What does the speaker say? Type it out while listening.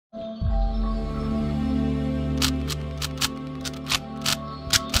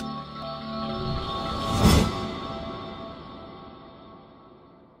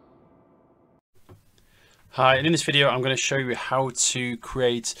Hi, and in this video I'm going to show you how to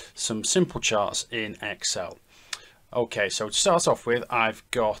create some simple charts in Excel. Okay, so to start off with, I've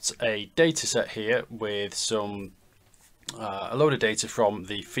got a data set here with some a load of data from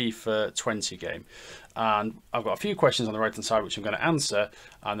the FIFA 20 game, and I've got a few questions on the right hand side which I'm going to answer,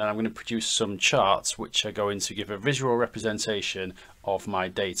 and then I'm going to produce some charts which are going to give a visual representation of my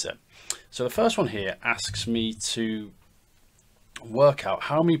data. So the first one here asks me to work out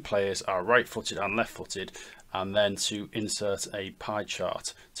how many players are right-footed and left-footed, and then to insert a pie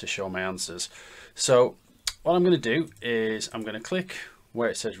chart to show my answers. So what I'm going to do is I'm going to click where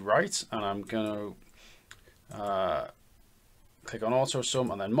it says right, and I'm going to click on auto sum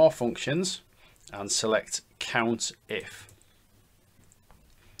and then more functions and select count if.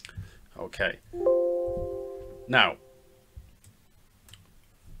 Okay, now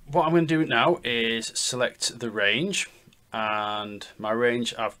what I'm going to do now is select the range, and my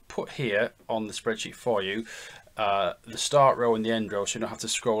range I've put here on the spreadsheet for you, the start row and the end row, so you don't have to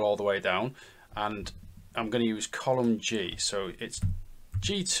scroll all the way down. And I'm going to use column G, so it's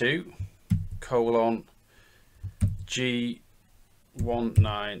G2 colon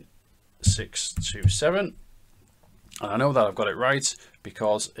G19627, and I know that I've got it right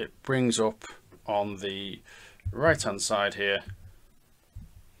because it brings up on the right hand side here,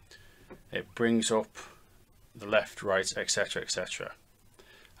 it brings up the left, right, etc, etc.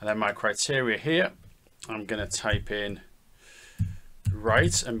 And then my criteria here, I'm going to type in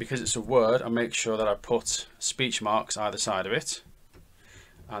right, and because it's a word I make sure that I put speech marks either side of it.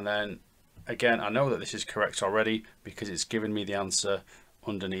 And then again, I know that this is correct already because it's given me the answer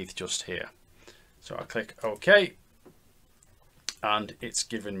underneath just here. So I click OK, and it's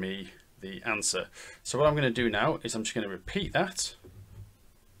given me the answer. So what I'm going to do now is I'm just going to repeat that.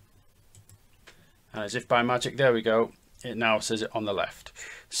 And as if by magic, there we go, it now says it on the left.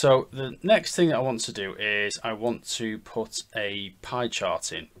 So the next thing that I want to do is I want to put a pie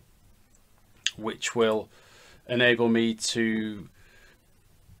chart in, which will enable me to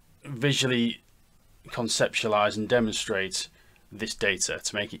visually conceptualize and demonstrate this data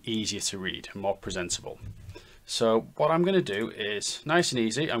to make it easier to read and more presentable. So what I'm going to do is nice and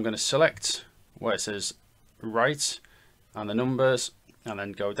easy. I'm going to select where it says right and the numbers, and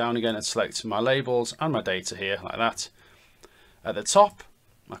then go down again and select my labels and my data here like that. At the top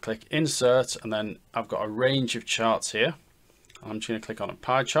I click insert, and then I've got a range of charts here. I'm just going to click on a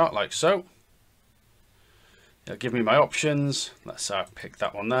pie chart like so. It'll give me my options. Let's say I pick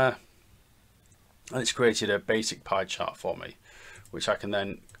that one there, and it's created a basic pie chart for me, which I can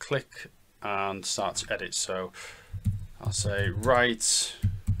then click and start to edit. So I'll say right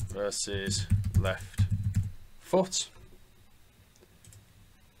versus left foot.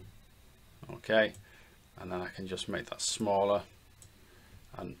 Okay, and then I can just make that smaller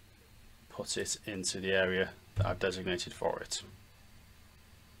and put it into the area that I've designated for it.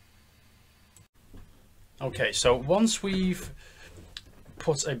 Okay, so once we've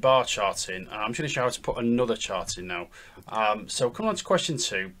put a bar chart in, I'm going to show you how to put another chart in now. So coming on to question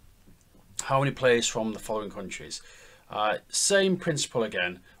 2, how many players from the following countries? Same principle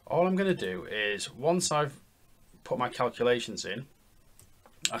again. All I'm going to do is once I've put my calculations in,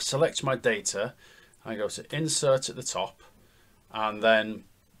 I select my data, I go to insert at the top, and then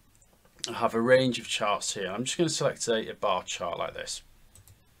I have a range of charts here. I'm just going to select a bar chart like this,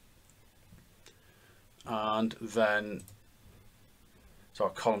 and then, so a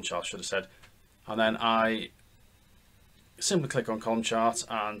column chart should have said, and then I simply click on column chart,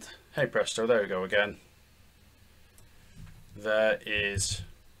 and hey presto, there we go again. There is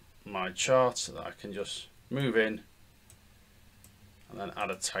my chart that I can just move in and then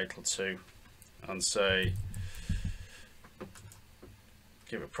add a title to, and say,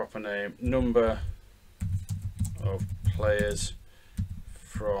 give a proper name, number of players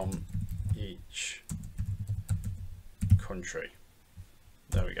from each country.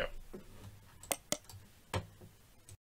 There we go.